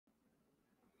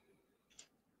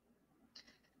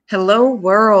Hello,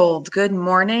 world. Good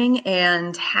morning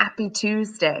and happy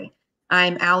Tuesday.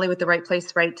 I'm Allie with The Right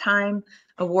Place, Right Time,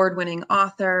 award-winning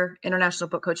author, international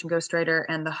book coach and ghostwriter,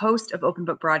 and the host of Open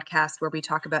Book Broadcast, where we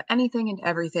talk about anything and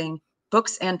everything,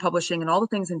 books and publishing and all the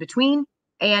things in between.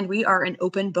 And we are an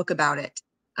open book about it.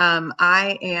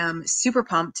 I am super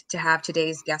pumped to have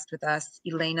today's guest with us,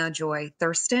 Elena Joy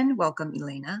Thurston. Welcome,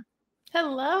 Elena.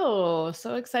 Hello.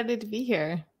 So excited to be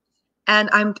here. And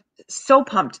I'm so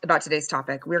pumped about today's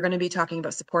topic. We're going to be talking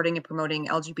about supporting and promoting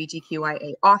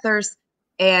LGBTQIA authors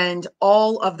and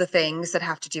all of the things that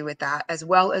have to do with that, as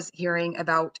well as hearing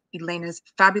about Elena's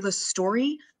fabulous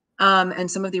story and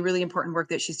some of the really important work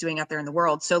that she's doing out there in the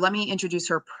world. So let me introduce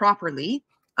her properly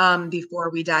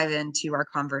before we dive into our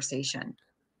conversation.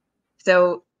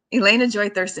 So Elena Joy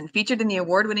Thurston, featured in the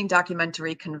award-winning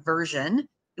documentary Conversion.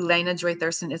 Elena Joy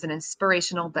Thurston is an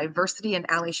inspirational diversity and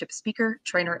allyship speaker,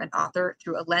 trainer, and author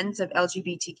through a lens of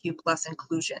LGBTQ plus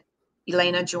inclusion.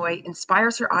 Elena Joy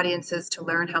inspires her audiences to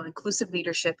learn how inclusive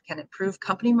leadership can improve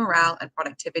company morale and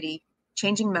productivity,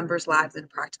 changing members' lives in a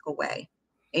practical way.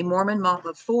 A Mormon mom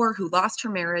of 4 who lost her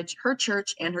marriage, her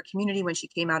church, and her community when she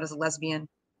came out as a lesbian,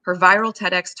 her viral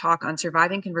TEDx talk on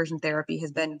surviving conversion therapy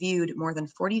has been viewed more than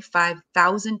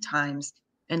 45,000 times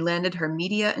and landed her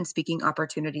media and speaking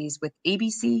opportunities with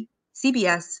ABC,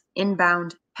 CBS,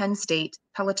 Inbound, Penn State,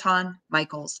 Peloton,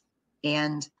 Michaels,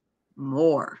 and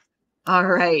more. All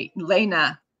right,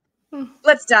 Lena,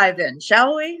 let's dive in,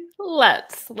 shall we?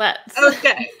 Let's.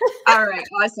 Okay. All right.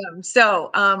 Awesome.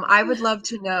 So I would love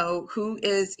to know, who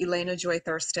is Elena Joy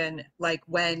Thurston, like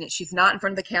when she's not in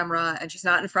front of the camera and she's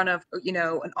not in front of,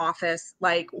 an office,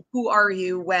 like who are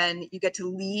you when you get to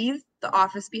leave the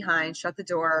office behind, shut the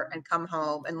door and come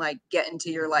home and like get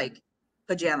into your like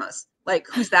pajamas? Like,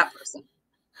 who's that person?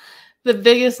 The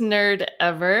biggest nerd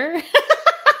ever.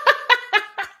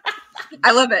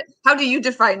 I love it. How do you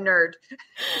define nerd?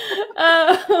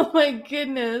 Oh my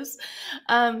goodness.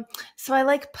 So I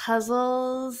like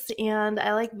puzzles and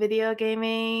I like video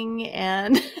gaming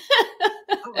and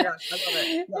Oh my gosh, I love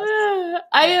it. Yes.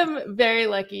 I am very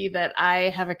lucky that I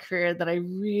have a career that I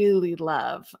really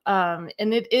love. And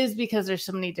it is because there's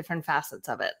so many different facets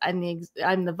of it.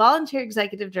 I'm the volunteer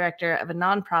executive director of a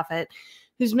nonprofit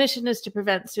whose mission is to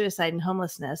prevent suicide and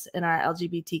homelessness in our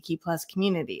LGBTQ plus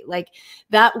community. Like,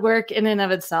 that work in and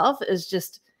of itself is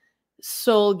just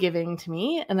soul giving to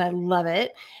me and I love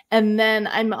it. And then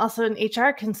I'm also an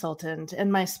HR consultant,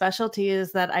 and my specialty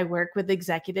is that I work with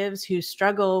executives who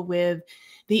struggle with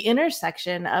the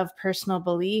intersection of personal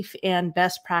belief and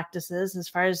best practices as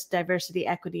far as diversity,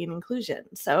 equity, and inclusion.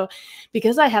 So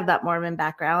because I have that Mormon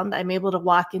background, I'm able to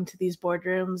walk into these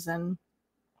boardrooms and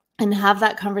have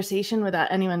that conversation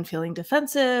without anyone feeling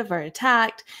defensive or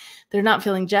attacked. They're not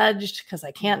feeling judged because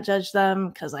I can't judge them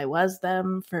because I was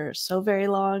them for so very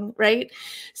long, right?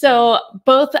 So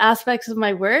both aspects of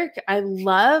my work I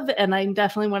love, and I'm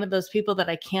definitely one of those people that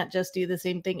I can't just do the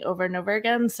same thing over and over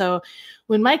again. So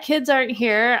when my kids aren't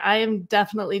here, I am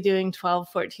definitely doing 12,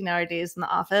 14-hour days in the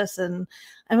office, and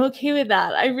I'm okay with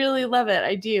that. I really love it.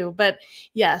 I do. But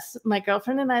yes, my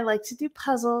girlfriend and I like to do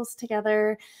puzzles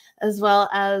together, as well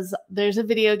as there's a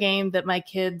video game that my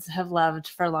kids have loved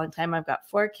for a long time. I've got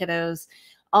 4 kiddos.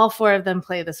 All 4 of them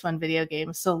play this one video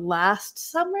game. So last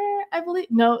summer, I believe,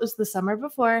 no, it was the summer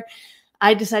before,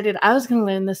 I decided I was going to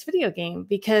learn this video game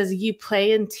because you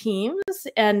play in teams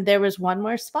and there was one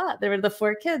more spot. There were the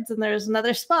 4 kids and there was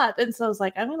another spot. And so I was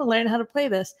like, I'm going to learn how to play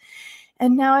this.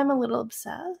 And now I'm a little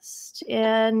obsessed.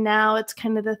 And now it's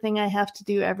kind of the thing I have to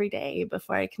do every day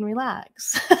before I can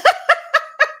relax.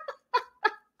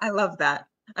 I love that.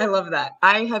 I love that.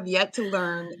 I have yet to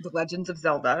learn The Legends of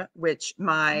Zelda, which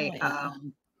my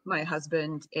my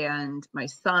husband and my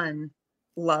son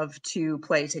love to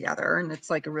play together, and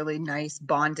it's like a really nice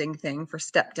bonding thing for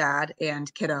stepdad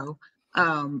and kiddo.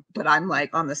 But I'm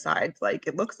like on the side, like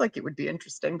it looks like it would be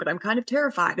interesting, but I'm kind of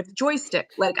terrified of the joystick.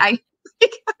 Like I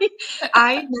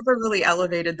never really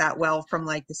elevated that well from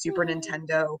like the Super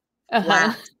Nintendo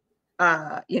flat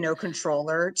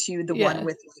controller to the one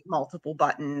with like multiple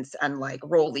buttons and like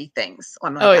rolly things.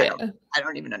 I'm like, I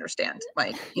don't even understand.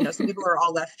 Like, some people are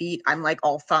all left feet. I'm like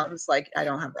all thumbs. Like, I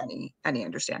don't have any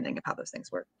understanding of how those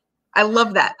things work. I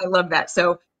love that. I love that.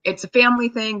 So it's a family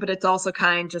thing, but it's also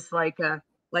kind of just like a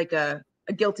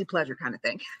guilty pleasure kind of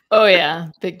thing. Oh yeah,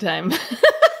 big time.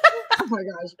 Oh my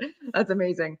gosh, that's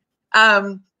amazing.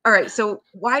 All right, so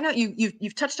why don't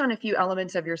you've touched on a few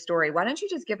elements of your story. Why don't you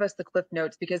just give us the cliff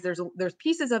notes, because there's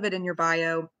pieces of it in your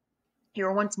bio. You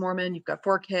were once Mormon, you've got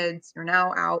 4 kids, you're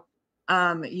now out.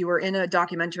 You were in a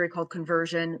documentary called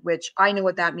Conversion, which I know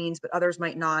what that means, but others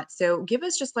might not. So give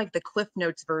us just like the Cliff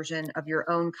Notes version of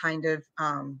your own kind of,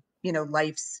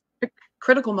 life's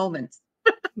critical moments.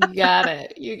 You got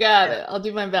it. You got Yeah. it. I'll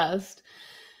do my best.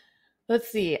 Let's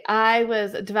see. I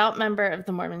was a devout member of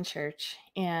the Mormon church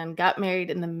and got married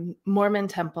in the Mormon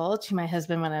temple to my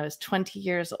husband when I was 20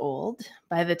 years old.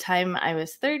 By the time I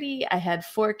was 30, I had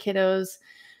 4 kiddos.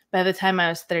 By the time I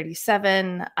was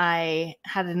 37, I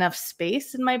had enough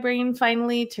space in my brain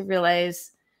finally to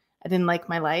realize I didn't like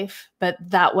my life, but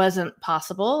that wasn't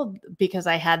possible because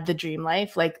I had the dream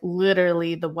life, like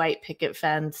literally the white picket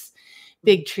fence,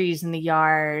 big trees in the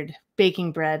yard,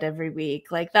 baking bread every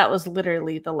week. Like that was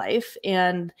literally the life.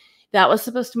 And that was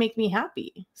supposed to make me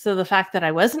happy. So the fact that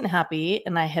I wasn't happy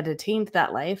and I had attained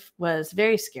that life was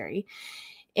very scary.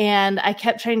 And I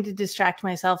kept trying to distract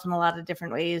myself in a lot of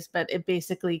different ways, but it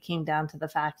basically came down to the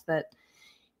fact that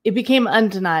it became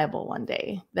undeniable one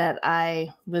day that I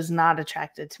was not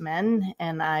attracted to men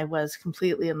and I was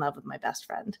completely in love with my best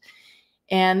friend.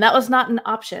 And that was not an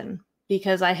option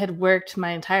because I had worked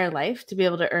my entire life to be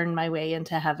able to earn my way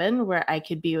into heaven where I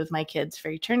could be with my kids for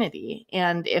eternity.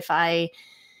 And if I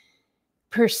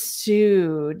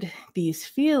pursued these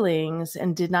feelings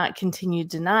and did not continue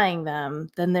denying them,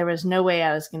 then there was no way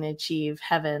I was going to achieve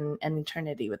heaven and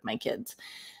eternity with my kids.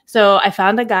 So I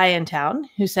found a guy in town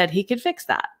who said he could fix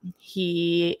that.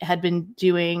 He had been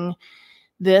doing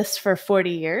this for 40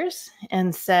 years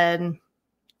and said,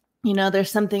 there's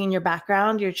something in your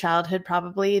background, your childhood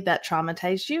probably, that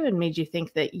traumatized you and made you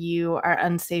think that you are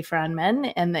unsafe around men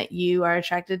and that you are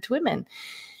attracted to women.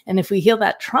 And if we heal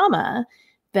that trauma,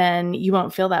 then you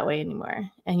won't feel that way anymore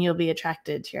and you'll be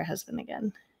attracted to your husband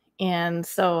again. And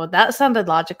so that sounded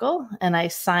logical. And I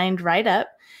signed right up,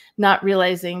 not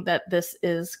realizing that this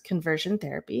is conversion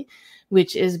therapy,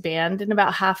 which is banned in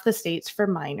about half the states for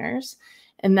minors.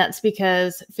 And that's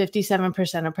because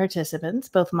 57% of participants,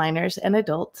 both minors and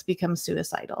adults, become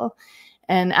suicidal.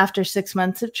 And after 6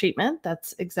 months of treatment,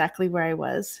 that's exactly where I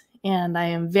was. And I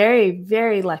am very,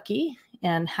 very lucky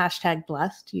and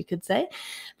 #blessed, you could say,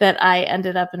 that I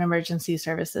ended up in emergency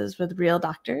services with real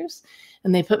doctors.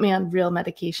 And they put me on real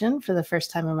medication for the first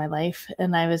time in my life.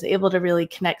 And I was able to really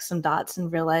connect some dots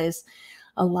and realize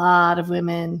a lot of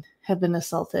women have been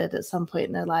assaulted at some point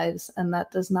in their lives. And that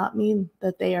does not mean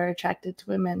that they are attracted to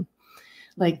women.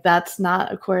 Like that's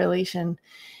not a correlation.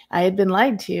 I had been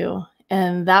lied to.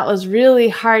 And that was really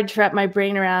hard to wrap my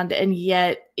brain around. And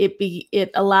yet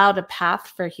it allowed a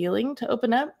path for healing to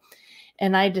open up.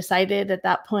 And I decided at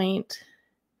that point,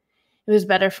 it was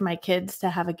better for my kids to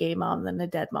have a gay mom than a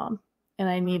dead mom. And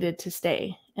I needed to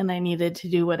stay. And I needed to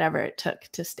do whatever it took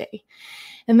to stay.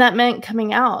 And that meant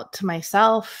coming out to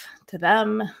myself, to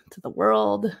them, to the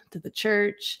world, to the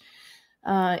church.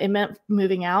 It meant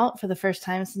moving out for the first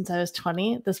time since I was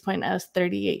 20. At this point, I was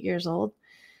 38 years old.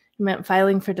 It meant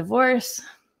filing for divorce,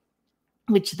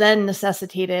 which then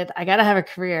necessitated, I got to have a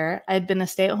career. I'd been a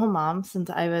stay-at-home mom since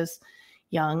I was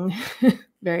young,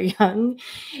 very young.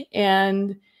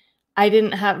 And I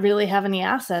didn't really have any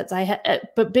assets.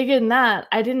 But bigger than that,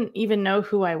 I didn't even know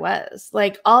who I was.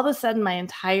 Like all of a sudden, my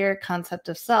entire concept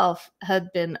of self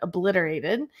had been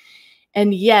obliterated.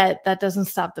 And yet that doesn't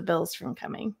stop the bills from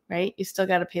coming, right? You still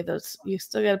got to pay those. You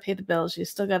still got to pay the bills. You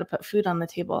still got to put food on the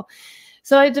table.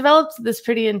 So I developed this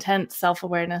pretty intense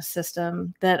self-awareness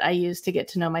system that I used to get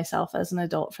to know myself as an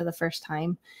adult for the first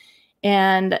time.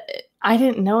 And I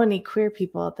didn't know any queer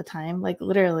people at the time. Like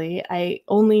literally, I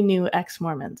only knew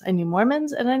ex-Mormons. I knew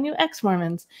Mormons and I knew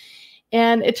ex-Mormons.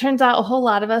 And it turns out a whole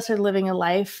lot of us are living a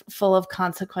life full of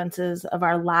consequences of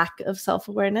our lack of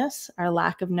self-awareness, our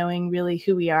lack of knowing really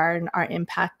who we are and our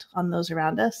impact on those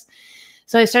around us.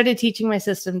 So I started teaching my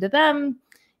system to them.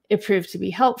 It proved to be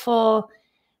helpful.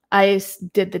 I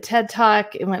did the TED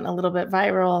Talk. It went a little bit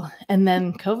viral. And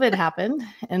then COVID happened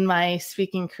and my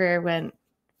speaking career went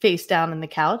face down in the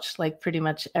couch, like pretty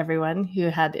much everyone who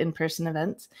had in-person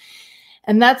events.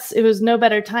 And it was no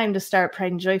better time to start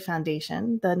Pride and Joy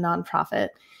Foundation, the nonprofit.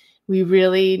 We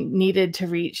really needed to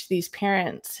reach these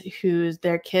parents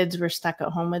their kids were stuck at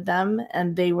home with them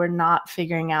and they were not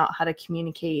figuring out how to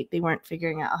communicate. They weren't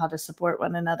figuring out how to support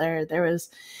one another.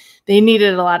 They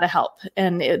needed a lot of help.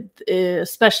 And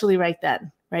especially right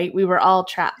then, right? We were all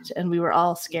trapped and we were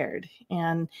all scared.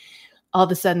 And all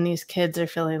of a sudden these kids are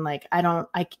feeling like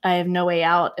I have no way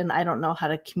out and I don't know how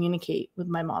to communicate with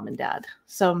my mom and dad.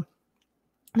 So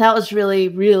that was really,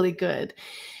 really good.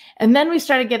 And then we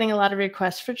started getting a lot of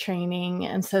requests for training.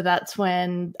 And so that's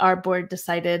when our board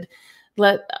decided,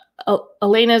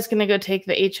 Elena's going to go take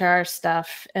the HR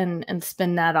stuff and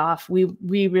spin that off. We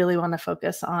really want to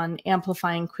focus on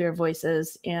amplifying queer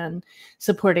voices and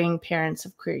supporting parents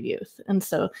of queer youth. And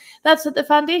so that's what the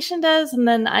foundation does. And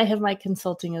then I have my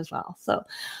consulting as well. So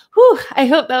I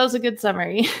hope that was a good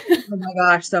summary. Oh my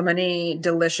gosh, so many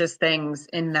delicious things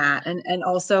in that, and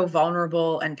also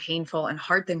vulnerable and painful and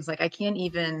hard things. Like I can't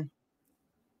even,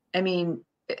 I mean,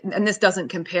 and this doesn't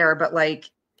compare, but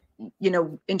like, you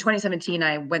know, in 2017,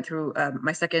 I went through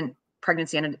my second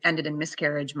pregnancy and it ended in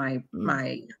miscarriage. My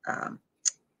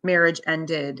marriage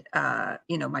ended.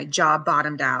 You know, my job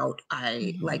bottomed out.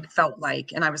 I like felt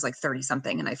like, and I was like 30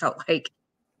 something, and I felt like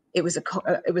it was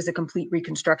a complete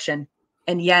reconstruction.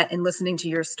 And yet, in listening to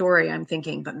your story, I'm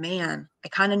thinking, but man, I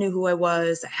kind of knew who I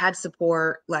was. I had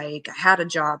support. Like I had a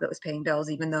job that was paying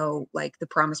bills, even though like the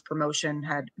promised promotion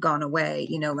had gone away.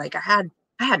 You know, like I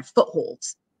had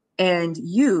footholds. And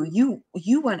you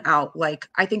went out, like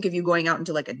I think of you going out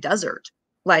into like a desert,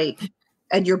 like,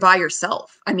 and you're by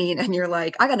yourself. I mean, and you're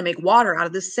like, I got to make water out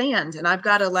of this sand, and I've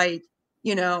got to like,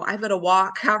 you know, I've got to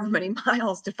walk however many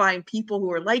miles to find people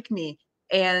who are like me.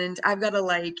 And I've got to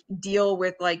like deal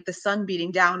with like the sun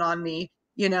beating down on me,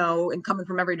 you know, and coming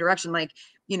from every direction. Like,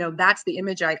 you know, that's the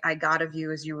image I got of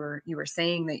you as you were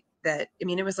saying that, I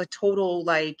mean, it was a total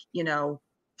like, you know,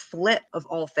 flip of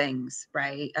all things,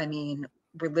 right? I mean,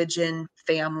 religion,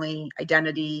 family,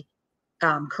 identity,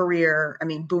 career. I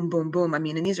mean, boom, boom, boom. I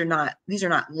mean, and these are not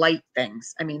light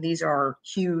things. I mean, these are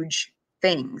huge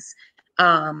things.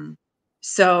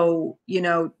 So, you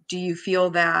know, do you feel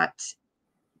that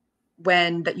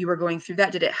that you were going through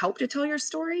that, did it help to tell your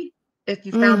story? If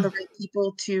you found the right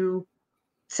people to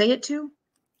say it to?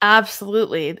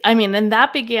 Absolutely. I mean, and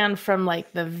that began from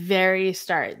like the very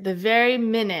start, the very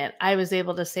minute I was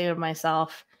able to say to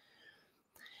myself,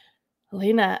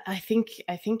 Elena, I think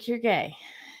you're gay.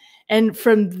 And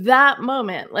from that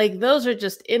moment, like those are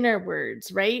just inner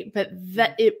words, right? But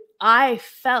I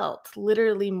felt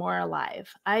literally more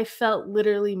alive. I felt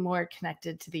literally more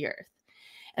connected to the earth.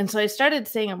 And so I started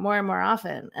saying it more and more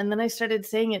often. And then I started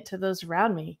saying it to those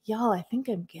around me. Y'all, I think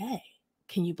I'm gay.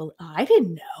 Can you believe? I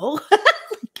didn't know.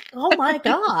 Oh my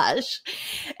gosh.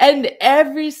 And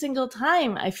every single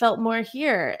time I felt more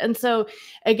here. And so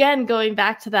again, going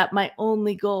back to that, my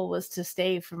only goal was to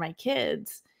stay for my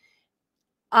kids.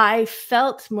 I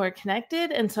felt more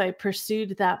connected. And so I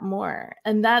pursued that more.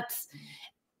 And that's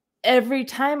every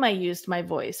time I used my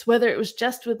voice, whether it was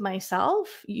just with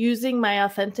myself, using my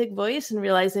authentic voice and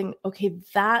realizing, okay,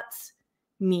 that's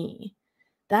me.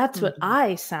 That's what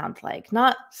I sound like,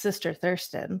 not Sister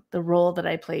Thurston, the role that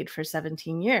I played for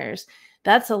 17 years.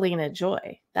 That's Elena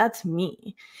Joy. That's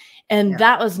me. And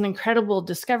that was an incredible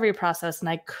discovery process. And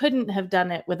I couldn't have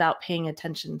done it without paying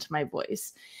attention to my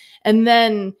voice. And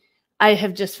then I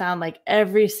have just found like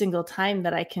every single time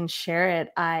that I can share it,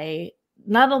 I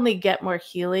not only get more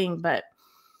healing, but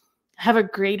have a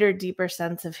greater, deeper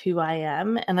sense of who I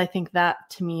am. And I think that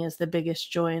to me is the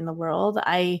biggest joy in the world.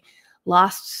 I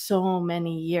lost so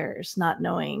many years not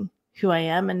knowing who I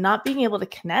am and not being able to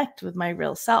connect with my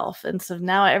real self. And so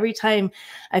now every time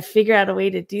I figure out a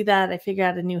way to do that, I figure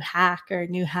out a new hack or a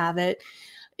new habit,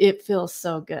 it feels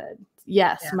so good.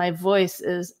 Yes, my voice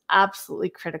is absolutely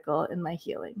critical in my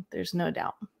healing. There's no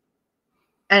doubt.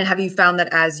 And have you found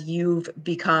that as you've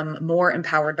become more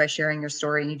empowered by sharing your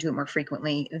story and you do it more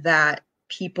frequently, that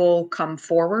people come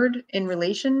forward in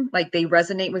relation, like they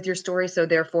resonate with your story, so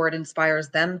therefore it inspires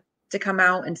them to come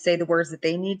out and say the words that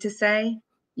they need to say?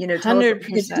 You know, tell us,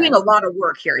 because you're doing a lot of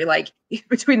work here, like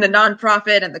between the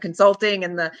nonprofit and the consulting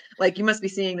and the, like, you must be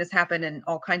seeing this happen in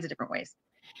all kinds of different ways.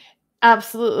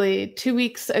 Absolutely. 2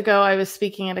 weeks ago, I was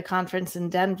speaking at a conference in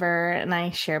Denver, and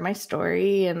I share my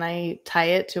story and I tie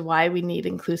it to why we need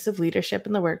inclusive leadership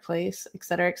in the workplace, et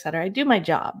cetera, et cetera. I do my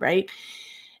job, right?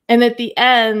 And at the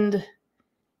end,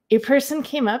 a person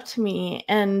came up to me,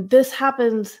 and this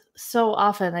happens so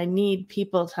often. I need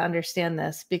people to understand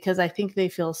this because I think they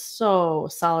feel so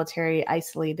solitary,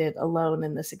 isolated, alone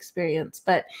in this experience.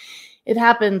 But it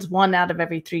happens 1 out of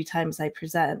every 3 times I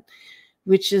present,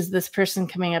 which is this person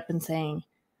coming up and saying,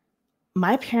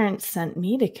 my parents sent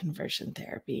me to conversion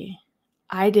therapy.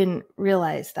 I didn't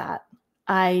realize that.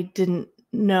 I didn't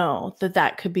know that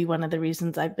that could be one of the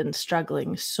reasons I've been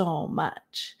struggling so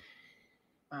much.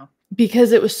 Wow.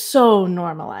 Because it was so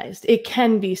normalized. It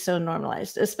can be so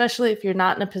normalized, especially if you're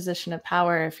not in a position of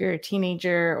power, if you're a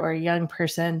teenager or a young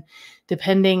person,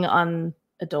 depending on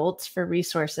adults for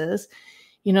resources.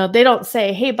 You know, they don't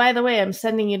say, hey, by the way, I'm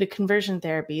sending you to conversion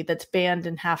therapy that's banned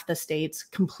in half the states,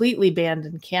 completely banned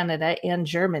in Canada and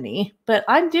Germany, but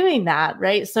I'm doing that,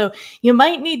 right? So you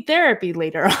might need therapy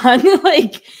later on.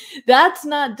 Like, That's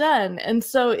not done. And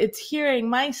so it's hearing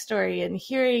my story and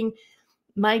hearing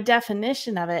my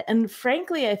definition of it. And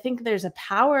frankly, I think there's a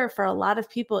power for a lot of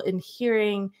people in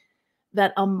hearing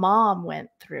that a mom went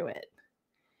through it.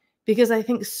 Because I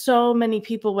think so many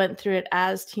people went through it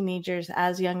as teenagers,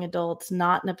 as young adults,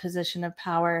 not in a position of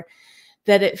power,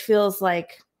 that it feels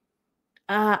like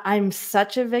I'm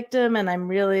such a victim, and I'm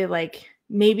really like,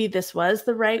 maybe this was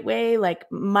the right way. Like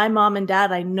my mom and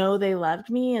dad, I know they loved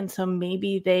me. And so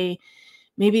maybe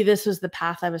this was the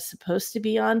path I was supposed to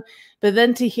be on. But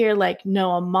then to hear like,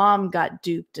 no, a mom got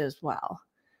duped as well.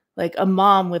 Like a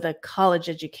mom with a college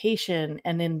education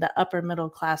and in the upper middle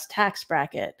class tax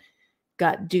bracket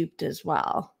got duped as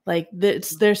well. Like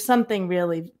there's something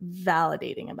really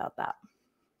validating about that.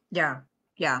 Yeah.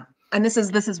 Yeah. And this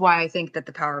is why I think that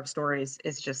the power of stories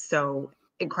is just so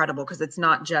incredible, because it's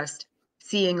not just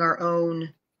seeing our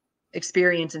own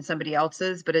experience in somebody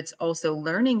else's, but it's also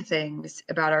learning things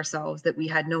about ourselves that we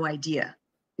had no idea.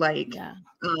 Like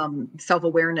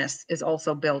self-awareness is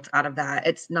also built out of that.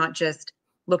 It's not just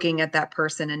looking at that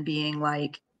person and being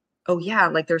like, oh yeah,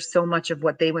 like there's so much of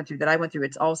what they went through that I went through.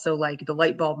 It's also like the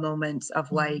light bulb moments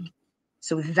of like,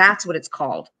 so that's what it's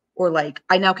called. Or like,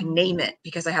 I now can name it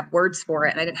because I have words for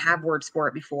it and I didn't have words for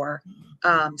it before.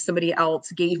 Somebody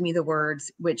else gave me the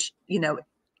words, which,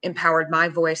 empowered my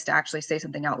voice to actually say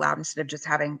something out loud instead of just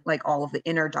having like all of the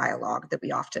inner dialogue that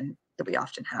we often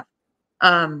have.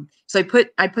 So I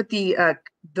put the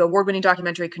award-winning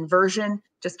documentary Conversion,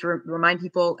 just to remind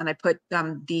people, and I put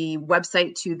the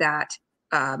website to that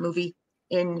movie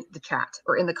in the chat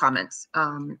or in the comments.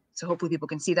 So hopefully people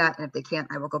can see that, and if they can't,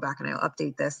 I will go back and I'll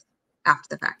update this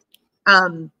after the fact.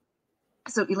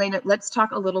 So Elena, let's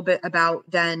talk a little bit about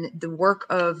then the work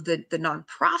of the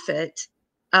nonprofit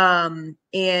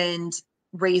and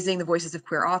raising the voices of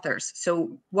queer authors.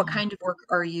 So what kind of work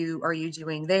are you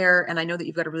doing there? And I know that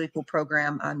you've got a really cool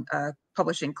program on a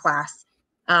publishing class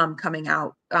coming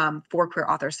out for queer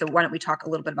authors. So why don't we talk a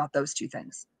little bit about those two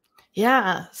things?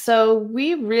 Yeah. So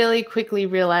we really quickly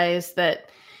realized that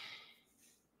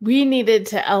we needed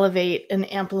to elevate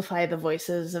and amplify the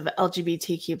voices of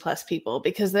LGBTQ plus people,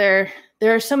 because there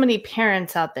are so many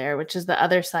parents out there, which is the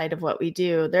other side of what we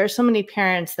do. There are so many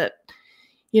parents that,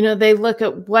 they look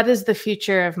at what is the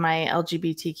future of my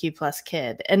LGBTQ plus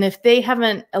kid. And if they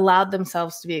haven't allowed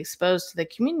themselves to be exposed to the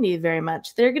community very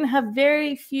much, they're going to have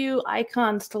very few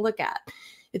icons to look at.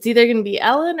 It's either going to be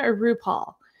Ellen or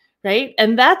RuPaul. Right.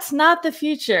 And that's not the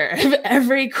future of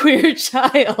every queer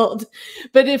child.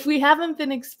 But if we haven't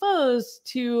been exposed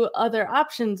to other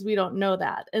options, we don't know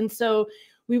that. And so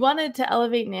we wanted to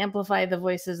elevate and amplify the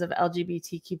voices of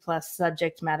LGBTQ plus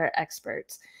subject matter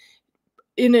experts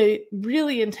in a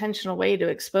really intentional way to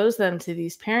expose them to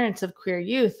these parents of queer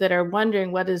youth that are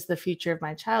wondering, what is the future of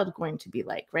my child going to be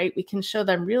like? Right. We can show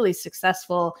them really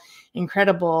successful,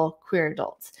 incredible queer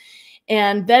adults.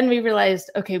 And then we realized,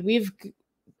 okay,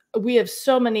 we have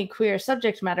so many queer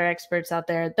subject matter experts out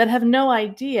there that have no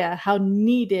idea how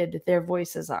needed their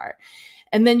voices are.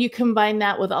 And then you combine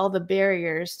that with all the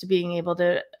barriers to being able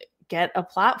to get a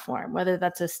platform, whether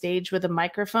that's a stage with a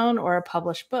microphone or a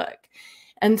published book.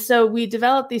 And so we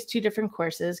developed these two different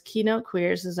courses. Keynote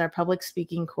Queers is our public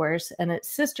speaking course, and its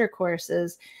sister course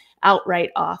is Outright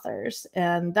Authors.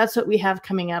 And that's what we have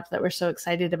coming up that we're so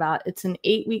excited about. It's an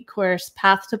 8-week course,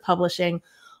 Path to Publishing,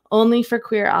 only for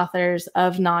queer authors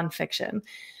of nonfiction.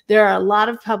 There are a lot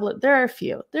of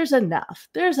there's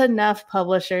enough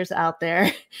publishers out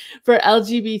there for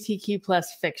LGBTQ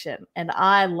plus fiction. And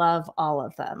I love all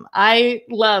of them. I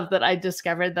love that I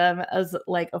discovered them as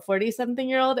like a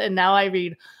 40-something-year-old. And now I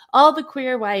read all the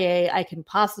queer YA I can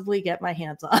possibly get my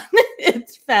hands on.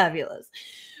 It's fabulous.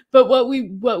 But what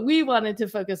we wanted to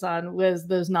focus on was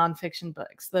those nonfiction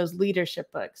books, those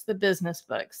leadership books, the business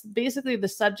books, basically the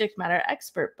subject matter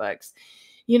expert books.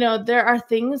 There are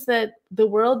things that the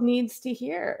world needs to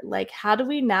hear. Like, how do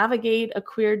we navigate a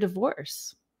queer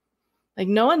divorce? Like,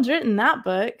 no one's written that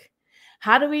book.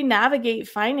 How do we navigate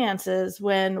finances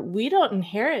when we don't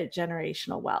inherit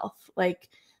generational wealth? Like,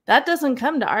 that doesn't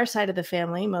come to our side of the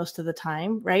family most of the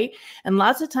time, right? And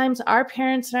lots of times our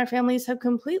parents and our families have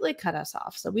completely cut us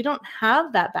off. So we don't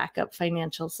have that backup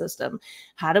financial system.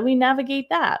 How do we navigate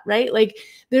that, right? Like,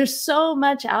 there's so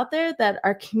much out there that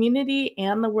our community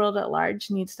and the world at large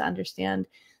needs to understand.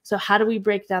 So how do we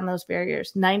break down those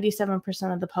barriers?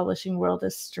 97% of the publishing world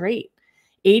is straight.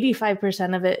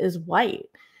 85% of it is white.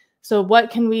 So what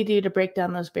can we do to break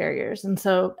down those barriers? And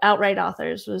so Outright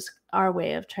Authors was our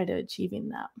way of trying to achieving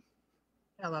that.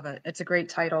 I love it. It's a great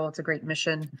title. It's a great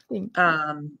mission. Thank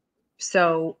you.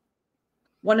 So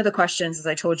one of the questions, as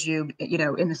I told you,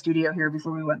 in the studio here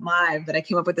before we went live, that I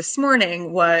came up with this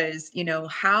morning was,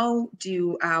 how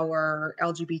do our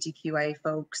LGBTQIA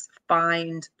folks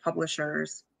find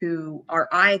publishers who are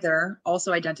either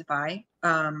also identify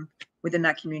within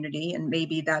that community, and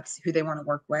maybe that's who they want to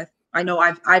work with. I know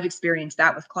I've experienced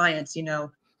that with clients.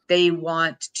 They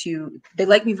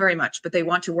like me very much, but they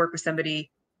want to work with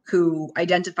somebody who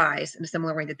identifies in a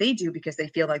similar way that they do, because they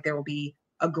feel like there will be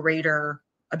a greater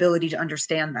ability to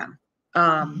understand them,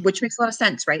 which makes a lot of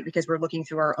sense, right? Because we're looking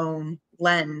through our own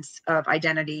lens of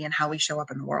identity and how we show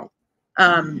up in the world.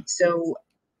 So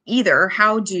either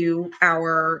how do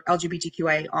our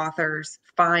LGBTQIA authors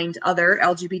find other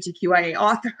LGBTQIA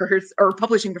authors or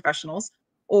publishing professionals,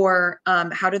 or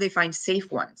how do they find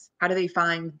safe ones? How do they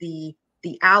find the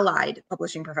allied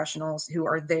publishing professionals who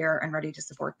are there and ready to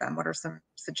support them? What are some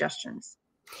suggestions?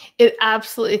 It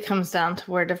absolutely comes down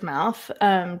to word of mouth.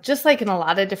 Just like in a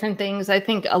lot of different things, I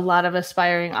think a lot of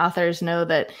aspiring authors know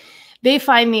that they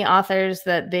find the authors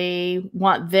that they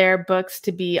want their books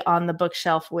to be on the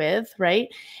bookshelf with, right?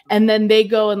 And then they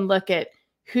go and look at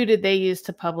who did they use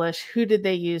to publish? Who did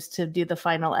they use to do the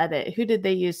final edit? Who did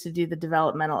they use to do the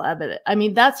developmental edit? I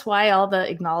mean, that's why all the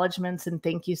acknowledgments and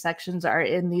thank you sections are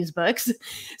in these books,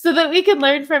 so that we can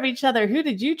learn from each other. Who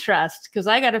did you trust? Because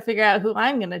I got to figure out who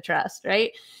I'm going to trust,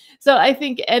 right? So I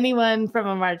think anyone from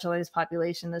a marginalized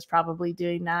population is probably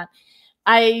doing that.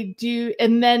 I do.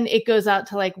 And then it goes out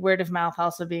to like word of mouth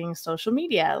also being social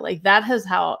media. Like that is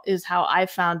how I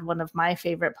found one of my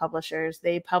favorite publishers.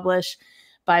 They publish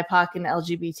BIPOC and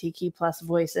LGBTQ plus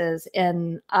voices.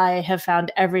 And I have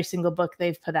found every single book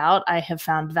they've put out, I have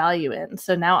found value in.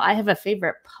 So now I have a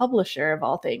favorite publisher of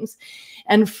all things.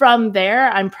 And from there,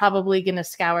 I'm probably going to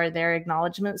scour their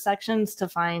acknowledgement sections to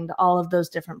find all of those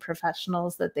different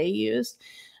professionals that they used.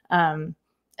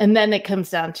 And then it comes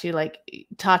down to like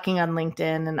talking on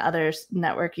LinkedIn and other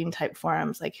networking type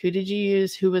forums. Like, who did you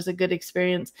use? Who was a good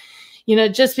experience?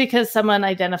 Just because someone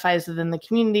identifies within the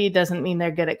community doesn't mean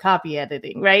they're good at copy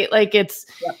editing, right? Like it's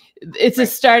a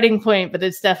starting point, but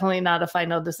it's definitely not a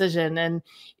final decision. And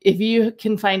if you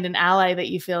can find an ally that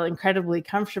you feel incredibly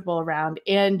comfortable around,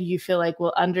 and you feel like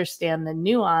will understand the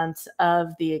nuance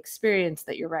of the experience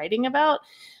that you're writing about,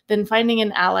 then finding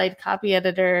an allied copy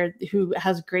editor who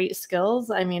has great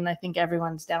skills, I mean, I think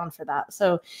everyone's down for that.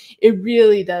 So it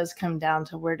really does come down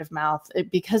to word of mouth,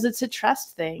 because it's a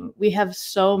trust thing. We have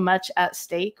so much at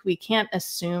stake. We can't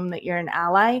assume that you're an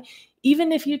ally,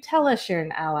 even if you tell us you're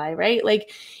an ally, right?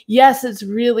 Like, yes, it's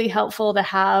really helpful to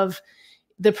have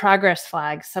the progress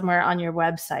flag somewhere on your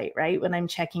website, right? When I'm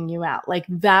checking you out, like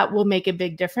that will make a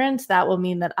big difference. That will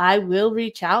mean that I will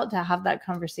reach out to have that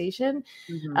conversation.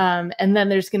 And then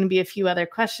there's going to be a few other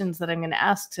questions that I'm going to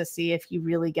ask to see if you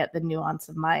really get the nuance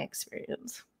of my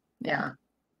experience. Yeah.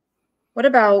 What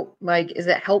about like, is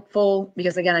it helpful?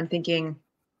 Because again, I'm thinking,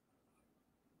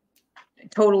 I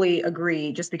totally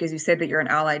agree. Just because you said that you're an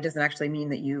ally doesn't actually mean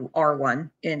that you are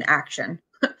one in action.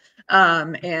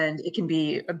 And it can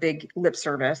be a big lip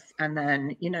service, and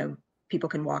then, people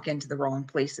can walk into the wrong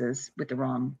places with the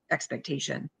wrong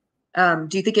expectation. Do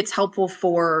you think it's helpful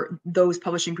for those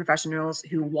publishing professionals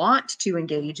who want to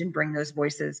engage and bring those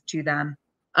voices to them,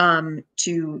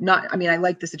 to not, I mean, I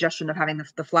like the suggestion of having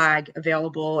the flag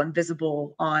available and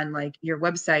visible on like your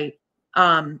website.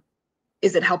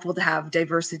 Is it helpful to have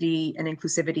diversity and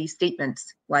inclusivity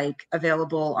statements like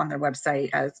available on their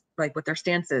website as like what their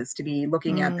stance is, to be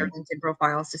looking at their LinkedIn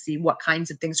profiles to see what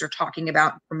kinds of things they're talking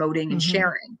about, promoting and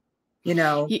sharing,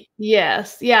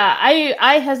 Yes. Yeah.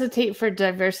 I hesitate for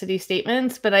diversity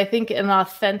statements, but I think an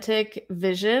authentic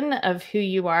vision of who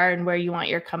you are and where you want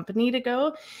your company to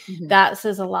go, that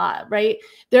says a lot, right?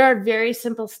 There are very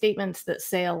simple statements that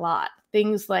say a lot.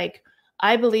 Things like,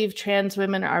 I believe trans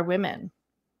women are women.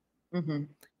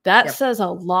 That says a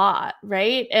lot,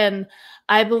 right? And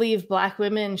I believe Black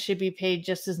women should be paid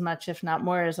just as much, if not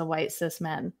more, as a white cis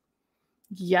men.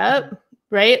 Yep.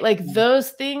 Right? Like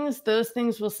those things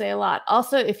will say a lot.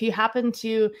 Also, if you happen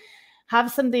to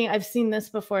have something, I've seen this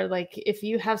before, like if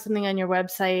you have something on your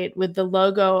website with the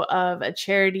logo of a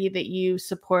charity that you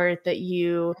support, that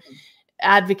you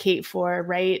advocate for,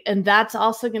 right? And that's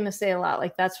also going to say a lot.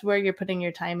 Like that's where you're putting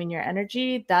your time and your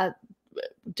energy. That,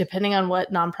 depending on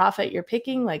what nonprofit you're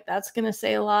picking, like that's going to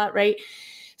say a lot, right?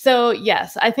 So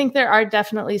yes, I think there are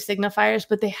definitely signifiers,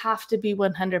 but they have to be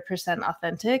 100%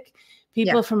 authentic.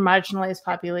 People from marginalized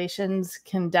populations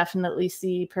can definitely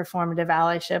see performative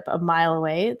allyship a mile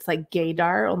away. It's like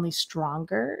gaydar, only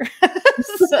stronger.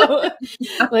 So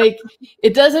like,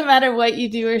 it doesn't matter what you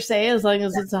do or say, as long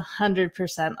as it's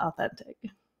 100% authentic.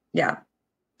 Yeah.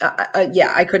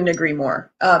 Yeah, I couldn't agree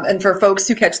more. And for folks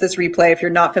who catch this replay, if you're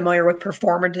not familiar with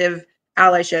performative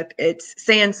allyship, it's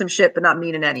saying some shit but not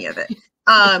meaning any of it.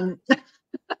 That's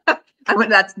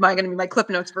going to be my Clip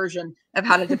Notes version of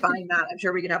how to define that. I'm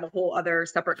sure we can have a whole other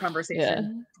separate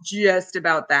conversation just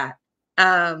about that.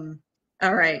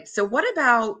 All right. So what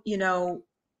about,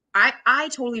 I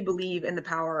totally believe in the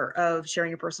power of sharing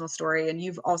your personal story, and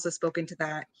you've also spoken to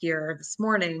that here this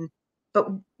morning. But,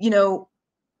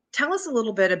 tell us a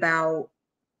little bit about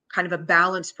kind of a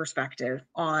balanced perspective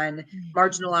on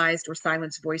marginalized or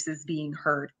silenced voices being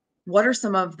heard. What are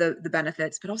some of the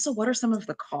benefits, but also what are some of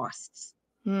the costs?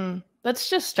 Let's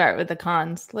just start with the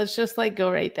cons. Let's just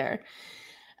go right there.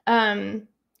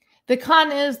 The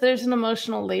con is there's an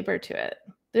emotional labor to it.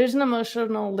 There's an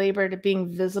emotional labor to being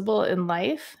visible in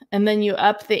life. And then you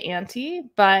up the ante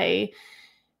by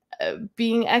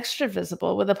being extra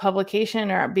visible with a publication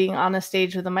or being on a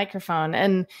stage with a microphone.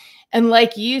 And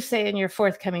like you say in your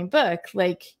forthcoming book,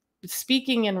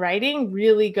 speaking and writing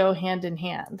really go hand in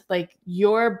hand.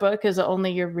 Your book is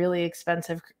only your really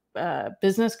expensive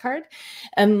business card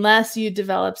unless you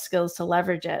develop skills to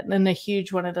leverage it. And a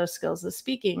huge one of those skills is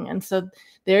speaking. And so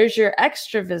there's your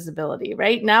extra visibility,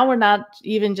 right? Now we're not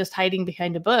even just hiding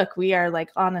behind a book. We are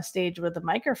on a stage with a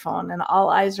microphone and all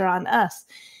eyes are on us.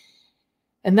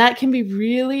 And that can be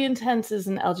really intense as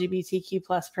an LGBTQ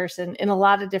plus person in a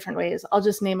lot of different ways. I'll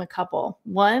just name a couple.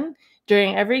 One,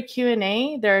 during every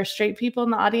Q&A, there are straight people in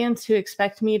the audience who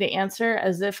expect me to answer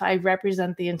as if I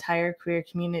represent the entire queer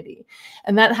community.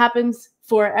 And that happens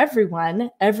for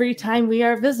everyone every time we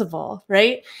are visible,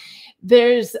 right?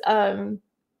 There's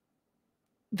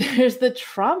the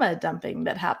trauma dumping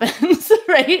that happens,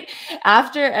 right?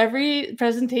 After every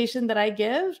presentation that I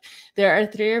give, there are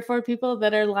 3 or 4 people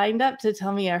that are lined up to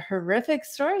tell me a horrific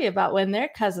story about when their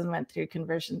cousin went through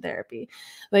conversion therapy.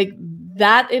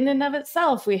 That in and of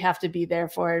itself, we have to be there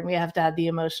for, and we have to have the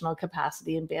emotional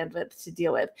capacity and bandwidth to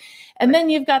deal with. And then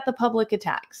you've got the public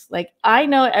attacks. I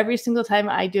know every single time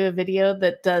I do a video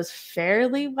that does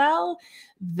fairly well,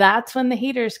 that's when the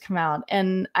haters come out.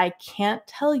 And I can't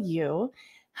tell you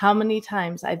how many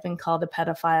times I've been called a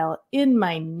pedophile in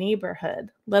my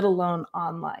neighborhood, let alone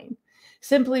online,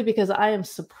 simply because I am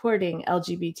supporting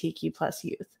LGBTQ plus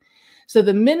youth. So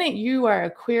the minute you are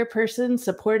a queer person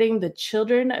supporting the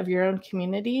children of your own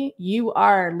community, you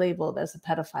are labeled as a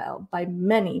pedophile by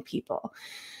many people.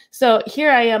 So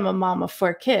here I am, a mom of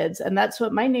 4 kids, and that's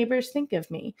what my neighbors think of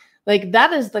me.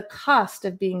 That is the cost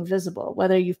of being visible,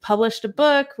 whether you've published a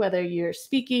book, whether you're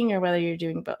speaking, or whether you're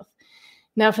doing both.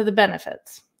 Now for the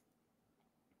benefits.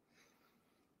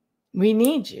 We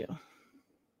need you.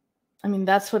 I mean,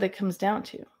 that's what it comes down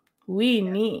to. We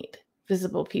need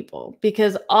visible people,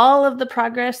 because all of the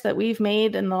progress that we've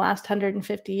made in the last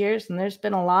 150 years, and there's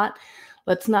been a lot,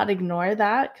 let's not ignore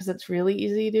that, because it's really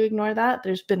easy to ignore that.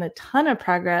 There's been a ton of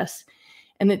progress,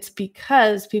 and it's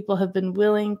because people have been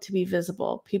willing to be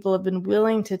visible. People have been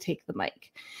willing to take the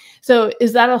mic. So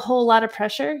is that a whole lot of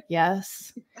pressure?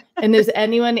 Yes. And is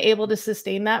anyone able to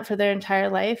sustain that for their entire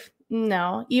life?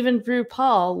 No. Even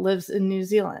RuPaul lives in New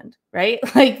Zealand, right?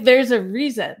 There's a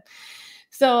reason.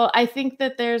 So I think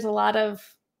that there's a lot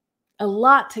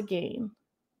to gain.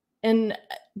 And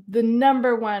the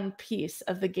number one piece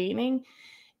of the gaining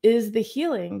is the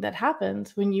healing that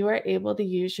happens when you are able to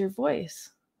use your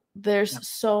voice. There's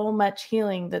so much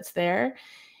healing that's there,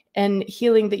 and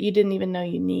healing that you didn't even know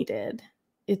you needed.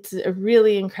 It's a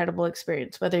really incredible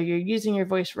experience, whether you're using your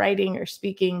voice writing or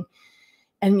speaking,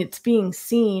 and it's being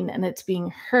seen and it's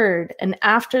being heard. And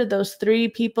after those 3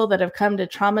 people that have come to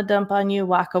trauma dump on you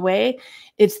walk away,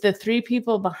 it's the 3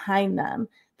 people behind them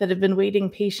that have been waiting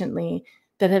patiently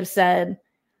that have said,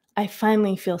 I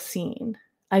finally feel seen.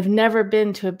 I've never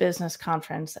been to a business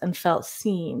conference and felt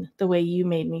seen the way you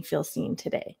made me feel seen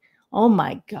today. Oh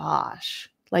my gosh.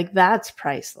 That's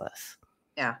priceless.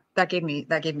 Yeah, that gave me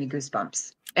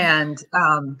goosebumps. And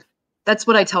that's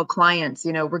what I tell clients,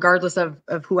 regardless of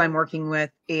who I'm working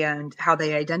with and how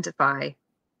they identify.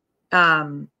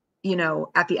 At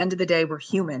the end of the day, we're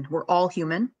human. We're all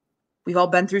human. We've all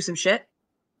been through some shit,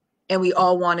 and we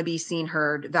all want to be seen,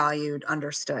 heard, valued,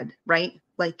 understood, right?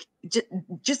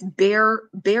 Just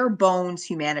bare bones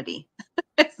humanity.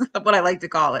 That's what I like to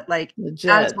call it. Legit.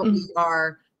 That's what we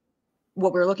are,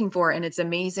 what we're looking for. And it's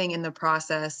amazing in the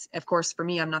process. Of course, for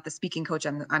me, I'm not the speaking coach,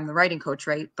 I'm the writing coach,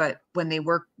 right? But when they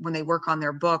work on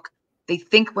their book, they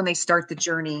think when they start the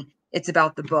journey, it's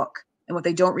about the book. And what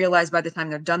they don't realize by the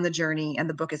time they're done the journey and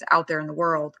the book is out there in the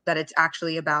world, that it's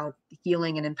actually about the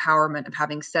healing and empowerment of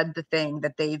having said the thing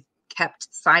that they've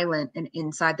kept silent and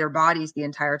inside their bodies the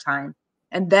entire time.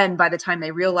 And then by the time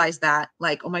they realize that,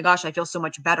 like, oh my gosh, I feel so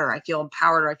much better. I feel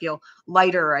empowered, or I feel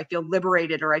lighter, or I feel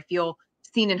liberated, or I feel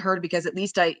seen and heard because at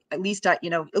least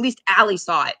Allie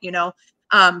saw it,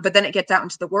 but then it gets out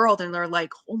into the world and they're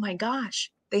like, oh my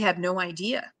gosh, they have no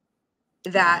idea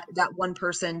that that one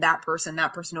person, that person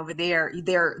over there,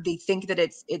 they think that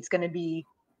it's going to be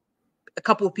a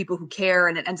couple of people who care,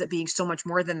 and it ends up being so much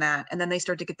more than that. And then they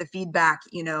start to get the feedback,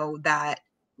 that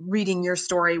reading your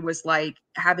story was like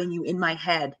having you in my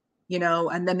head,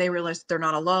 and then they realize they're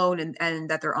not alone, and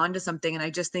that they're onto something. And I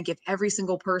just think if every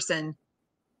single person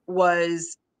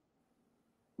was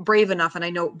brave enough, and I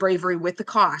know bravery with the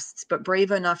costs, but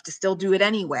brave enough to still do it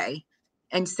anyway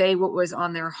and say what was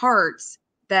on their hearts,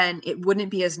 then it wouldn't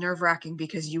be as nerve-wracking,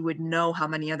 because you would know how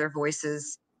many other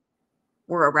voices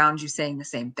were around you saying the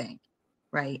same thing,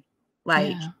 right?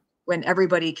 Like when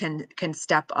everybody can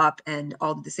step up and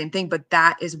all do the same thing. But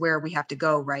that is where we have to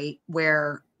go, right?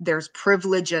 Where there's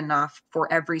privilege enough for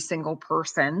every single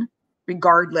person,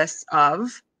 regardless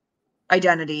of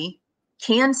identity,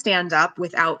 can stand up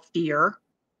without fear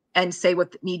and say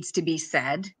what needs to be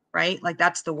said, right? Like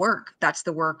that's the work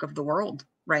of the world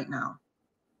right now.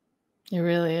 It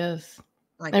really is.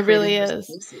 Like it really is.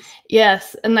 Spaces.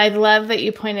 Yes. And I love that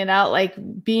you pointed out, like,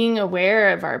 being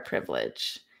aware of our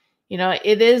privilege.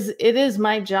 It is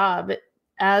my job,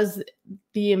 as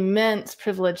the immense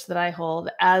privilege that I hold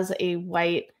as a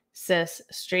white, cis,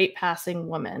 straight passing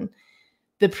woman.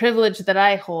 The privilege that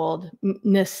I hold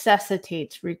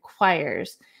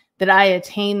requires that I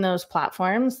attain those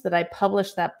platforms, that I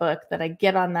publish that book, that I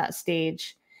get on that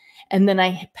stage, and then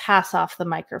I pass off the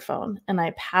microphone and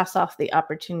I pass off the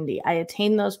opportunity. I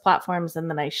attain those platforms, and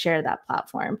then I share that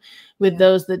platform with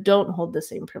those that don't hold the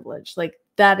same privilege. Like,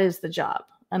 that is the job.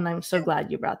 And I'm so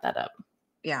glad you brought that up.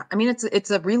 Yeah. I mean,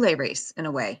 it's a relay race in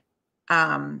a way.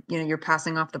 You're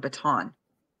passing off the baton.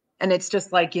 And it's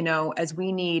just like, as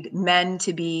we need men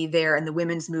to be there in the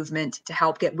women's movement to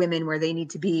help get women where they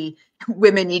need to be,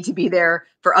 women need to be there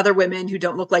for other women who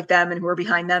don't look like them and who are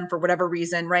behind them for whatever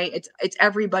reason, right? It's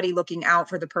everybody looking out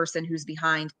for the person who's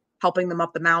behind, helping them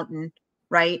up the mountain,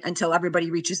 right? Until everybody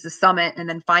reaches the summit. And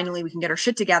then finally we can get our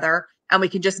shit together and we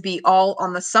can just be all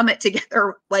on the summit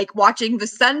together, like watching the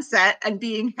sunset and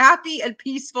being happy and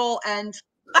peaceful and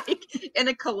like in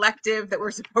a collective that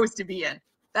we're supposed to be in.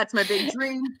 That's my big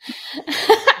dream.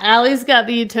 Allie's got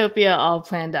the utopia all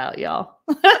planned out, y'all.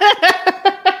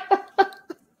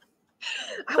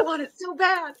 I want it so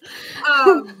bad.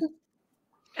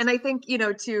 And I think,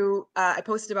 I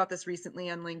posted about this recently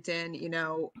on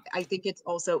LinkedIn. I think it's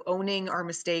also owning our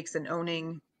mistakes and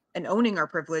owning our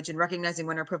privilege, and recognizing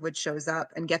when our privilege shows up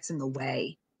and gets in the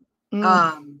way.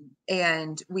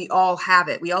 And we all have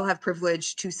it. We all have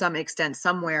privilege to some extent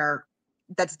somewhere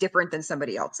that's different than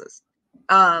somebody else's.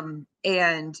 And,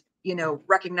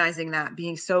 recognizing that,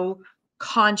 being so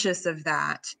conscious of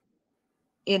that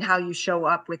in how you show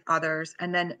up with others,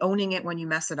 and then owning it when you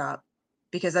mess it up,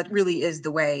 because that really is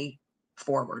the way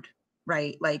forward,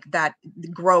 right? Like that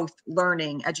growth,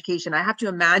 learning, education. I have to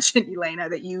imagine, Elena,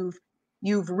 that you've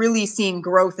really seen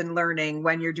growth and learning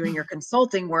when you're doing your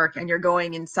consulting work and you're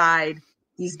going inside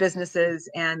these businesses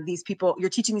and these people, you're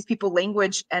teaching these people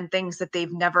language and things that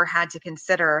they've never had to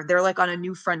consider. They're like on a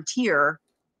new frontier.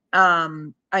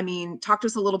 I mean, talk to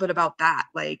us a little bit about that.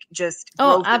 Like just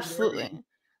growth. Oh, absolutely.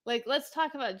 Like, let's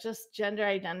talk about just gender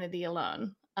identity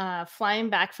alone. Flying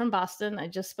back from Boston, I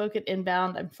just spoke at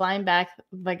Inbound. I'm flying back.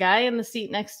 The guy in the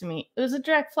seat next to me, it was a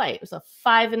direct flight. It was a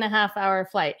 5.5-hour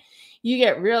flight. You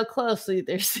get real close to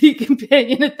their seat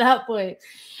companion at that point.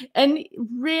 And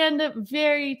random,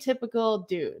 very typical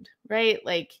dude, right?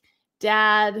 Like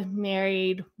dad,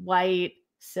 married, white,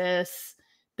 cis,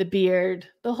 the beard,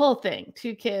 the whole thing,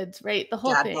 2 kids, right? The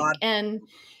whole thing. God. And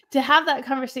to have that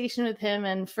conversation with him,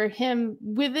 and for him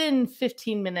within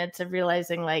 15 minutes of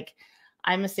realizing, like,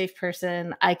 I'm a safe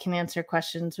person, I can answer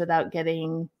questions without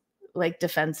getting like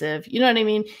defensive. You know what I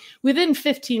mean? Within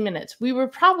 15 minutes, we were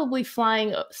probably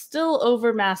flying still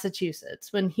over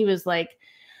Massachusetts when he was like,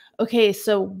 okay,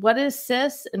 so what is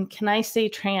cis and can I say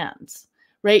trans?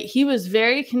 Right? He was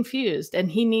very confused and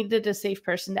he needed a safe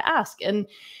person to ask. And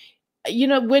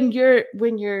when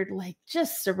you're like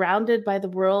just surrounded by the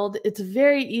world, it's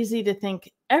very easy to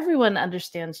think everyone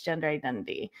understands gender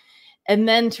identity. And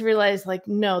then to realize, like,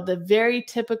 no, the very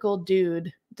typical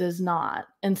dude does not.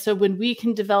 And so when we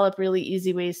can develop really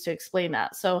easy ways to explain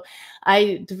that. So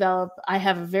I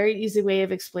have a very easy way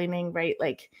of explaining, right?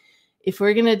 Like, if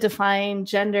we're going to define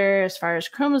gender as far as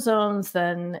chromosomes,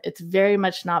 then it's very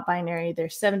much not binary.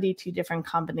 There's 72 different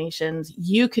combinations.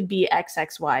 You could be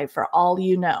XXY for all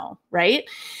you know, right?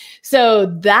 So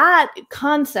that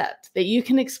concept that you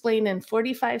can explain in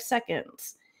 45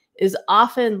 seconds is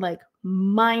often like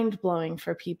mind-blowing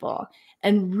for people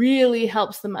and really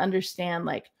helps them understand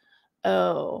like,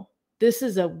 oh, this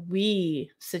is a we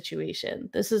situation.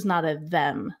 This is not a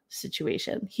them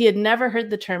situation. He had never heard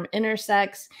the term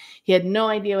intersex. He had no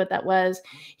idea what that was.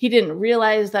 He didn't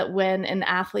realize that when an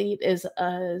athlete is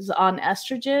on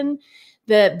estrogen,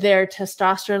 that their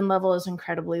testosterone level is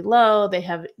incredibly low. They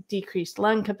have decreased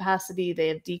lung capacity. They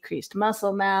have decreased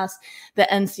muscle mass. The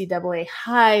NCAA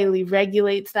highly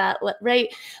regulates that, right?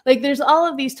 Like there's all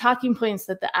of these talking points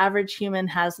that the average human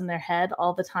has in their head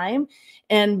all the time.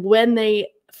 And when they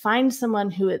find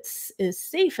someone who is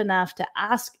safe enough to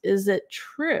ask, is it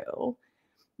true?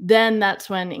 Then that's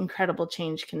when incredible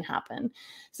change can happen.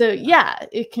 So yeah,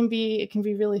 it can be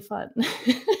really fun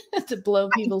to blow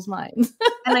people's minds.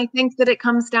 And I think that it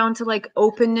comes down to like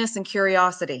openness and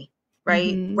curiosity,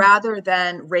 right? Mm-hmm. Rather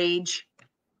than rage,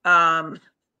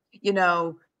 you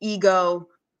know, ego,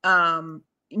 and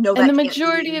the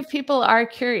majority of people are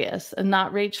curious and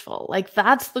not rageful. Like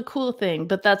that's the cool thing,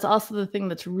 but that's also the thing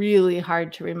that's really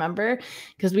hard to remember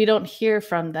because we don't hear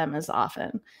from them as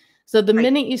often. So the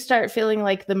minute you start feeling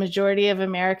like the majority of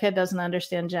America doesn't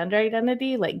understand gender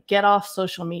identity, like get off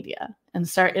social media and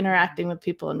start interacting with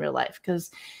people in real life.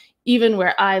 Because even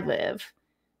where I live,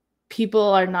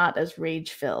 people are not as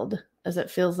rage-filled as it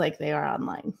feels like they are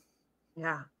online.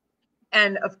 Yeah.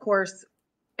 And of course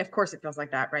it feels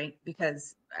like that, right?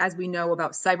 Because as we know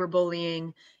about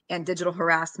cyberbullying and digital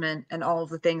harassment and all of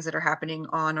the things that are happening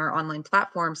on our online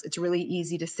platforms, it's really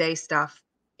easy to say stuff,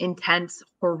 intense,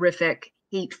 horrific,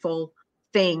 hateful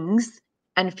things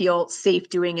and feel safe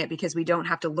doing it because we don't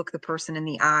have to look the person in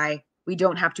the eye. We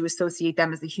don't have to associate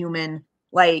them as a human.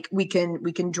 Like we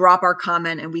can drop our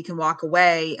comment and we can walk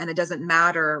away and it doesn't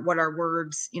matter what our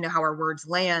words, you know, how our words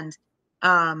land.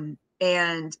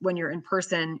 And when you're in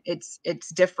person, it's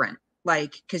different,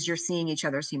 like, because you're seeing each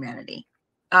other's humanity.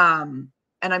 And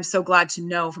I'm so glad to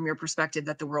know from your perspective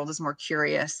that the world is more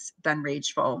curious than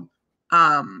rageful.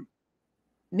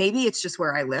 Maybe it's just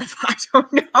where I live. I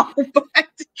don't know. But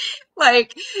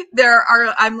like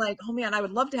I'm like, oh man, I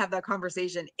would love to have that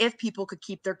conversation if people could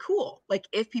keep their cool. Like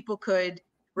if people could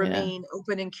remain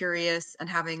open and curious and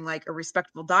having like a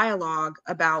respectful dialogue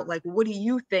about like, what do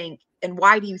you think and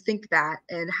why do you think that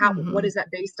and how, what is that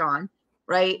based on?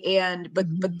 Right. And, but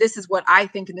this is what I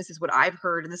think, and this is what I've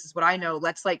heard, and this is what I know.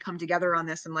 Let's like come together on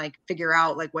this and like figure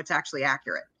out like what's actually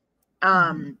accurate.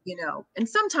 You know, and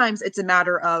sometimes it's a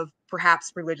matter of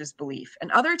perhaps religious belief.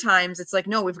 And other times it's like,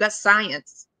 no, we've got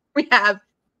science. We have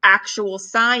actual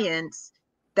science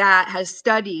that has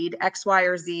studied X, Y,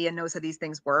 or Z and knows how these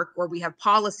things work, or we have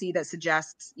policy that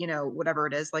suggests, you know, whatever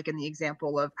it is, like in the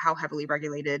example of how heavily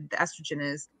regulated the estrogen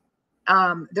is.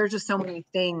 There's just so many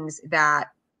things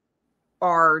that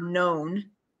are known.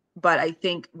 But I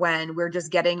think when we're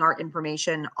just getting our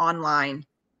information online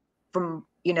from,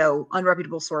 you know,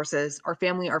 unreputable sources, our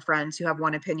family, our friends who have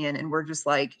one opinion, and we're just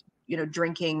like, you know,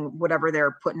 drinking whatever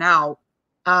they're putting out,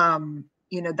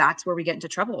 you know, that's where we get into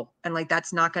trouble. And like,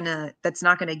 that's not gonna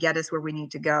get us where we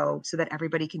need to go so that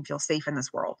everybody can feel safe in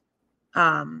this world.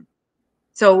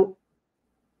 So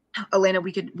Elena,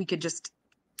 we could just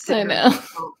sit here and talk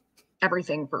about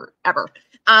everything forever.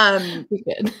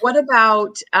 What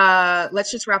about,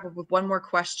 let's just wrap up with one more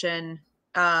question.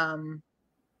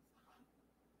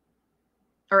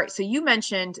 All right. So you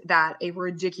mentioned that a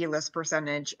ridiculous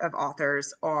percentage of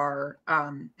authors are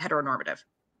heteronormative.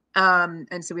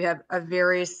 And so we have a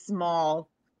very small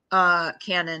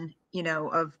canon, you know,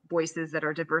 of voices that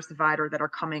are diversified or that are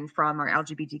coming from our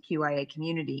LGBTQIA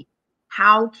community.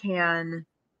 How can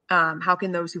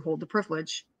those who hold the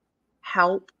privilege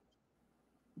help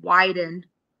widen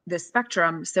the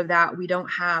spectrum so that we don't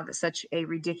have such a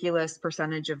ridiculous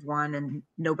percentage of one and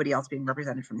nobody else being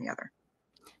represented from the other?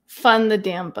 Fund the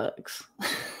damn books.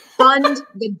 Fund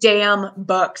the damn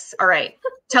books. All right.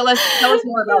 Tell us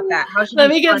more about that. How should Let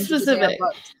me get specific.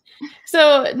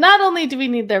 So not only do we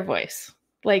need their voice,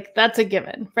 like that's a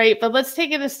given, right? But let's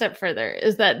take it a step further,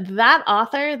 is that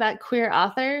author, that queer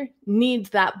author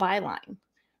needs that byline,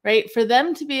 right? For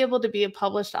them to be able to be a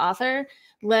published author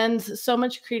lends so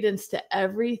much credence to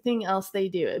everything else they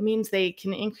do. It means they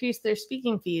can increase their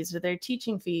speaking fees or their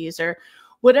teaching fees or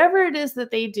whatever it is that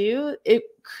they do. It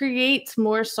creates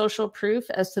more social proof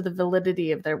as to the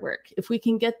validity of their work if we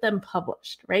can get them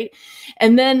published, right?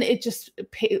 And then it just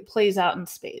plays out in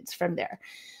spades from there.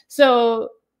 So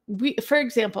for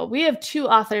example, we have 2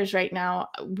 authors right now.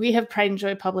 We have Pride and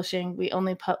Joy Publishing. We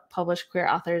only publish queer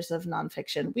authors of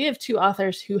nonfiction. We have 2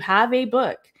 authors who have a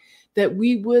book that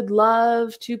we would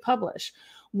love to publish.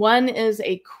 One is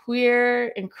a queer,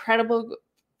 incredible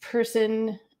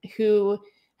person who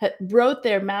wrote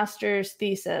their master's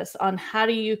thesis on how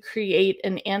do you create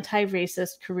an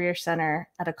anti-racist career center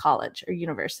at a college or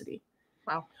university.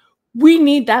 Wow. We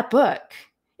need that book.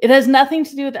 It has nothing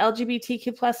to do with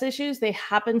LGBTQ plus issues. They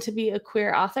happen to be a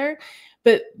queer author,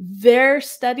 but their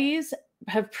studies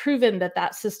have proven that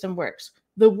that system works.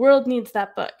 The world needs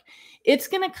that book. It's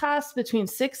going to cost between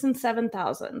 $6,000 and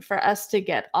 $7,000 for us to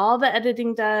get all the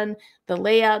editing done, the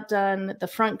layout done, the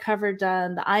front cover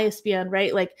done, the ISBN,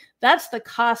 right? Like that's the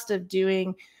cost of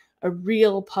doing a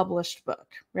real published book,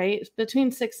 right? It's between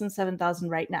 $6,000 and $7,000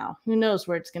 right now. Who knows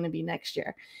where it's going to be next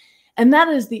year? And that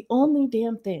is the only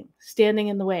damn thing standing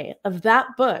in the way of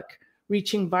that book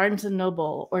reaching Barnes and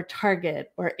Noble or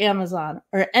Target or Amazon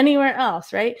or anywhere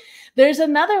else, right? There's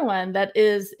another one that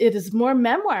it is more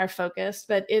memoir focused,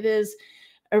 but it is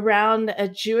around a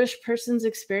Jewish person's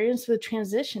experience with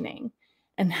transitioning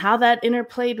and how that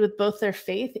interplayed with both their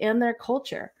faith and their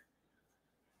culture.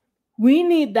 We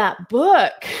need that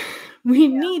book. We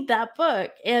need that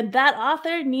book. And that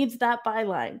author needs that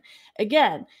byline.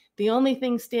 Again, the only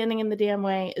thing standing in the damn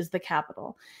way is the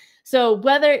capital. So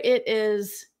whether it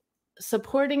is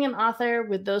supporting an author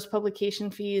with those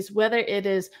publication fees, whether it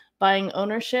is buying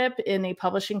ownership in a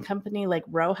publishing company like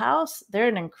Row House, they're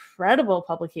an incredible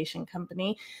publication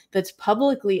company that's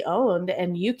publicly owned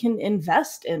and you can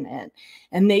invest in it.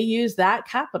 And they use that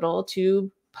capital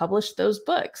to publish those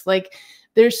books. Like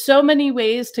there's so many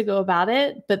ways to go about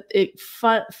it, but it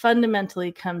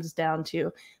fundamentally comes down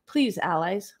to, please,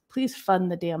 allies, please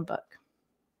fund the damn book.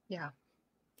 Yeah.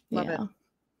 Love it.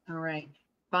 All right.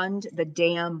 Fund the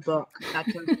damn book.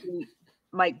 That's a sweet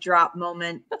mic drop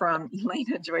moment from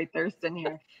Elena Joy Thurston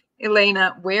here.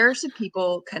 Elena, where should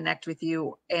people connect with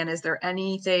you? And is there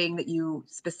anything that you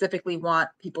specifically want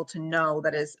people to know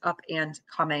that is up and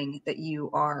coming that you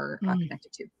are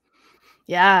connected to?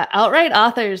 Yeah, Outright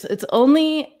Authors. It's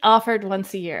only offered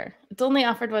once a year.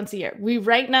 We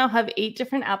right now have 8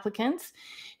 different applicants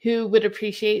who would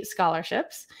appreciate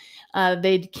scholarships.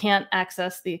 They can't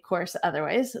access the course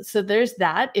otherwise. So there's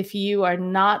that. If you are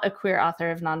not a queer author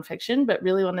of nonfiction, but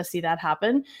really want to see that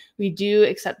happen, we do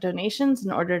accept donations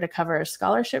in order to cover a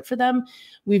scholarship for them.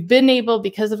 We've been able,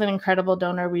 because of an incredible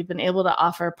donor, we've been able to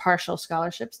offer partial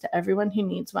scholarships to everyone who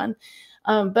needs one.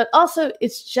 But also,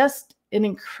 it's just an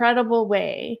incredible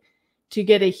way to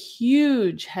get a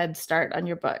huge head start on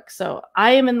your book. So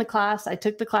I am in the class. I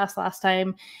took the class last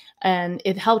time, and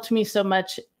it helped me so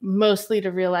much, mostly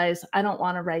to realize I don't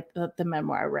want to write the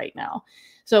memoir right now.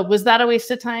 So was that a waste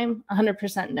of time?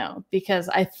 100% no, because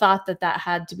I thought that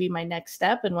had to be my next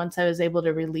step. And once I was able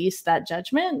to release that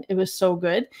judgment, it was so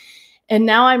good. And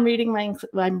now I'm writing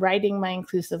my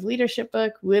inclusive leadership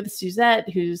book with Suzette,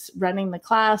 who's running the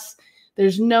class.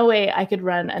 There's no way I could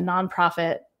run a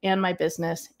nonprofit and my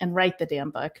business and write the damn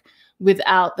book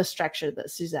without the structure that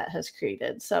Suzette has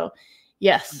created. So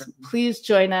yes, please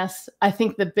join us. I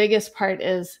think the biggest part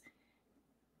is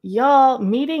y'all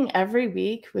meeting every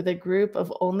week with a group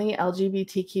of only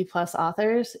LGBTQ plus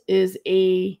authors is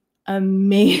a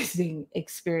amazing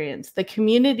experience. The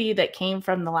community that came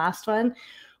from the last one,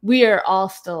 we are all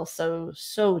still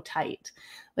so tight.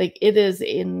 Like it is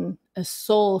in a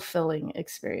soul-filling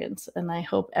experience. And I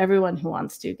hope everyone who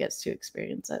wants to gets to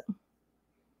experience it.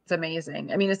 It's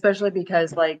amazing. I mean, especially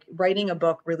because like writing a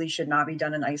book really should not be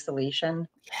done in isolation.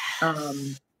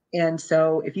 Yes. And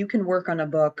so if you can work on a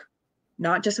book,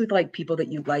 not just with like people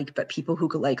that you like, but people who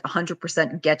could like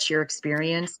 100% get your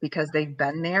experience because they've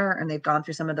been there and they've gone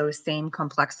through some of those same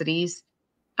complexities.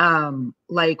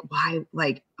 Like why,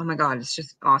 like, oh my God, it's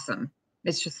just awesome.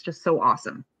 It's just so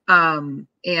awesome.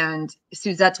 And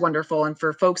Suzette's wonderful. And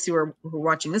for folks who are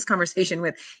watching this conversation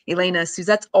with Elena,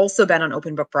 Suzette's also been on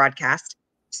Open Book Broadcast.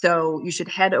 So you should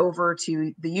head over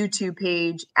to the YouTube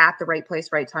page at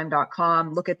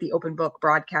therightplacerightTime.com, look at the Open Book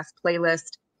Broadcast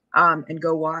playlist, and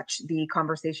go watch the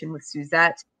conversation with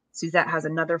Suzette. Suzette has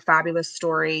another fabulous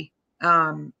story,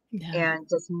 and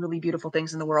does some really beautiful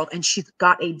things in the world. And she's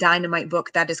got a dynamite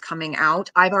book that is coming out.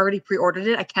 I've already pre-ordered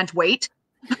it. I can't wait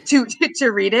to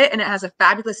read it, and it has a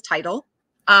fabulous title.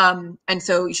 And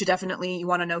so you should definitely, you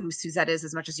want to know who Suzette is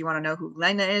as much as you want to know who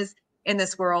Elena is in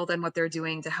this world and what they're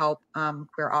doing to help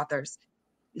queer authors.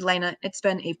 Elena, it's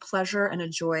been a pleasure and a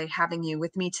joy having you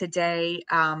with me today.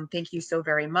 Thank you so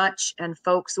very much. And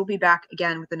folks, we'll be back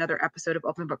again with another episode of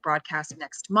Open Book Broadcast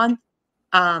next month.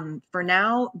 For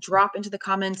now, drop into the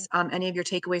comments any of your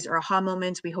takeaways or aha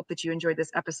moments. We hope that you enjoyed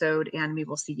this episode, and we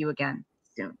will see you again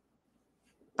soon.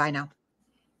 Bye now.